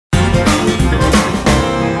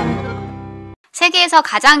세계에서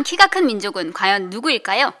가장 키가 큰 민족은 과연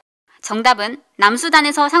누구일까요? 정답은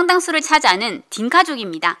남수단에서 상당수를 차지하는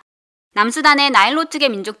딩카족입니다. 남수단의 나일로트계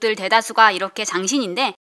민족들 대다수가 이렇게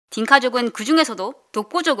장신인데 딩카족은 그 중에서도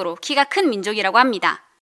독보적으로 키가 큰 민족이라고 합니다.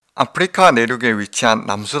 아프리카 내륙에 위치한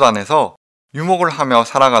남수단에서 유목을 하며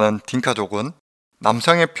살아가는 딩카족은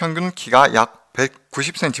남성의 평균 키가 약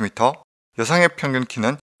 190cm, 여성의 평균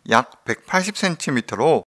키는 약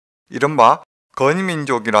 180cm로 이른바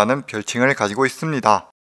거인민족이라는 별칭을 가지고 있습니다.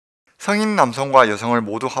 성인 남성과 여성을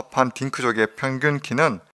모두 합한 딩크족의 평균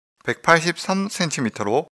키는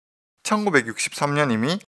 183cm로 1963년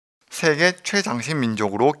이미 세계 최장신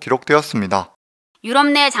민족으로 기록되었습니다. 유럽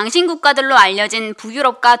내 장신 국가들로 알려진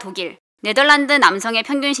북유럽과 독일, 네덜란드 남성의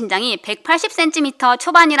평균 신장이 180cm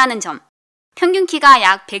초반이라는 점, 평균 키가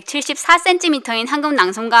약 174cm인 한국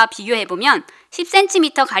남성과 비교해보면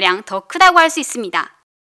 10cm가량 더 크다고 할 수 있습니다.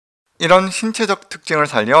 이런 신체적 특징을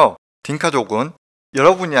살려 딩카족은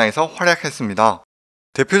여러 분야에서 활약했습니다.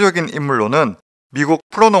 대표적인 인물로는 미국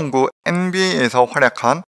프로농구 NBA에서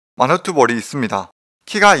활약한 마누투볼이 있습니다.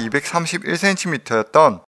 키가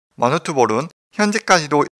 231cm였던 마누투볼은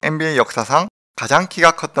현재까지도 NBA 역사상 가장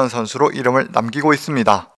키가 컸던 선수로 이름을 남기고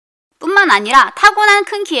있습니다. 뿐만 아니라 타고난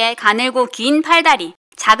큰 키에 가늘고 긴 팔다리,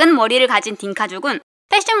 작은 머리를 가진 딩카족은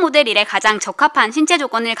패션 모델 일에 가장 적합한 신체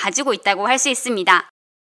조건을 가지고 있다고 할 수 있습니다.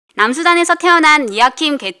 남수단에서 태어난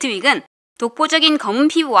니아킴 게트윅은 독보적인 검은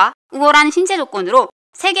피부와 우월한 신체 조건으로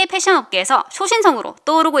세계 패션 업계에서 초신성으로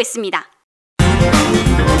떠오르고 있습니다.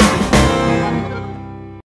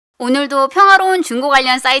 오늘도 평화로운 중고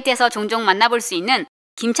관련 사이트에서 종종 만나볼 수 있는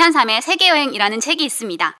김찬삼의 세계여행이라는 책이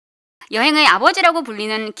있습니다. 여행의 아버지라고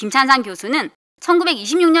불리는 김찬삼 교수는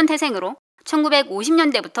 1926년 태생으로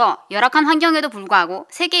 1950년대부터 열악한 환경에도 불구하고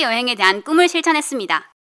세계여행에 대한 꿈을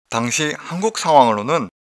실천했습니다. 당시 한국 상황으로는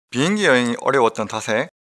비행기 여행이 어려웠던 탓에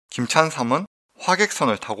김찬삼은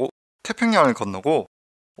화객선을 타고 태평양을 건너고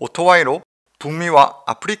오토바이로 북미와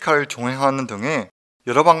아프리카를 종행하는 등의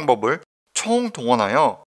여러 방법을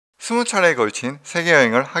총동원하여 20차례에 걸친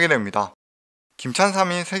세계여행을 하게 됩니다.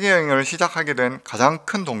 김찬삼이 세계여행을 시작하게 된 가장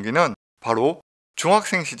큰 동기는 바로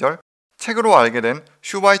중학생 시절 책으로 알게 된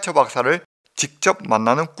슈바이처 박사를 직접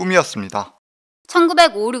만나는 꿈이었습니다.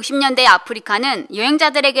 1950, 60년대 아프리카는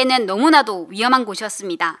여행자들에게는 너무나도 위험한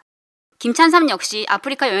곳이었습니다. 김찬삼 역시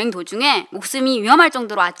아프리카 여행 도중에 목숨이 위험할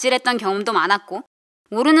정도로 아찔했던 경험도 많았고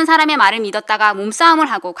모르는 사람의 말을 믿었다가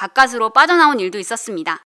몸싸움을 하고 가까스로 빠져나온 일도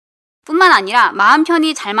있었습니다. 뿐만 아니라 마음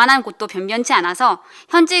편히 잘 만한 곳도 변변치 않아서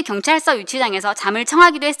현지 경찰서 유치장에서 잠을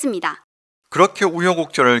청하기도 했습니다. 그렇게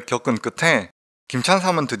우여곡절을 겪은 끝에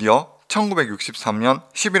김찬삼은 드디어 1963년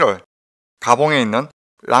 11월 가봉에 있는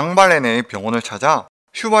랑발레네의 병원을 찾아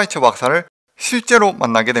슈바이처 박사를 실제로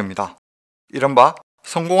만나게 됩니다. 이른바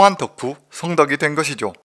성공한 덕후 성덕이 된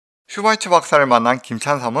것이죠. 슈바이처 박사를 만난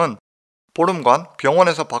김찬삼은 보름간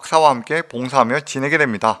병원에서 박사와 함께 봉사하며 지내게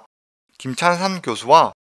됩니다. 김찬삼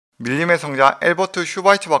교수와 밀림의 성자 엘버트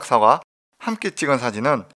슈바이처 박사가 함께 찍은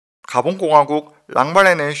사진은 가봉공화국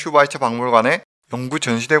랑발레네 슈바이처 박물관에 영구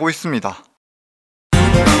전시되고 있습니다.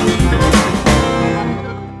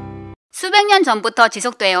 수백 년 전부터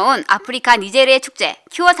지속되어 온 아프리카 니제르의 축제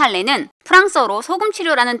큐어살레는 프랑스어로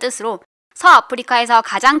소금치료라는 뜻으로 서아프리카에서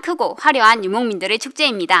가장 크고 화려한 유목민들의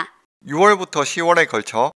축제입니다. 6월부터 10월에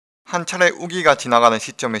걸쳐 한 차례 우기가 지나가는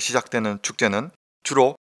시점에 시작되는 축제는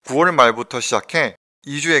주로 9월 말부터 시작해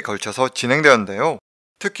 2주에 걸쳐서 진행되는데요.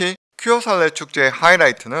 특히 큐어살레 축제의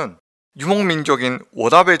하이라이트는 유목민족인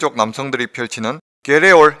워다베족 남성들이 펼치는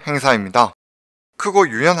게레올 행사입니다. 크고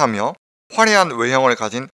유연하며 화려한 외형을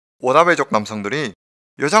가진 워다베족 남성들이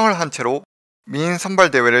여장을 한 채로 미인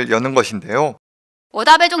선발 대회를 여는 것인데요.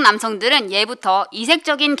 워다베족 남성들은 예부터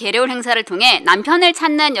이색적인 게레올 행사를 통해 남편을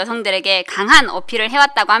찾는 여성들에게 강한 어필을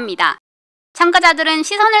해왔다고 합니다. 참가자들은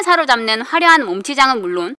시선을 사로잡는 화려한 몸치장은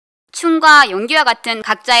물론 춤과 연기와 같은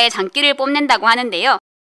각자의 장기를 뽐낸다고 하는데요.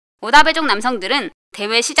 워다베족 남성들은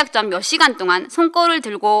대회 시작 전 몇 시간 동안 손거울을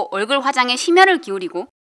들고 얼굴 화장에 심혈을 기울이고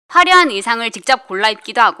화려한 의상을 직접 골라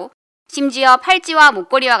입기도 하고 심지어 팔찌와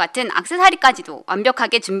목걸이와 같은 액세서리까지도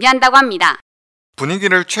완벽하게 준비한다고 합니다.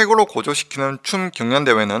 분위기를 최고로 고조시키는 춤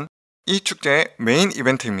경연대회는 이 축제의 메인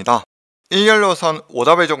이벤트입니다. 일렬로 선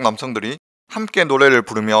워다베족 남성들이 함께 노래를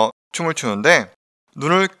부르며 춤을 추는데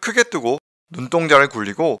눈을 크게 뜨고 눈동자를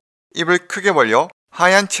굴리고 입을 크게 벌려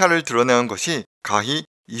하얀 치아를 드러내는 것이 가히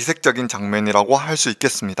이색적인 장면이라고 할 수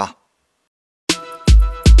있겠습니다.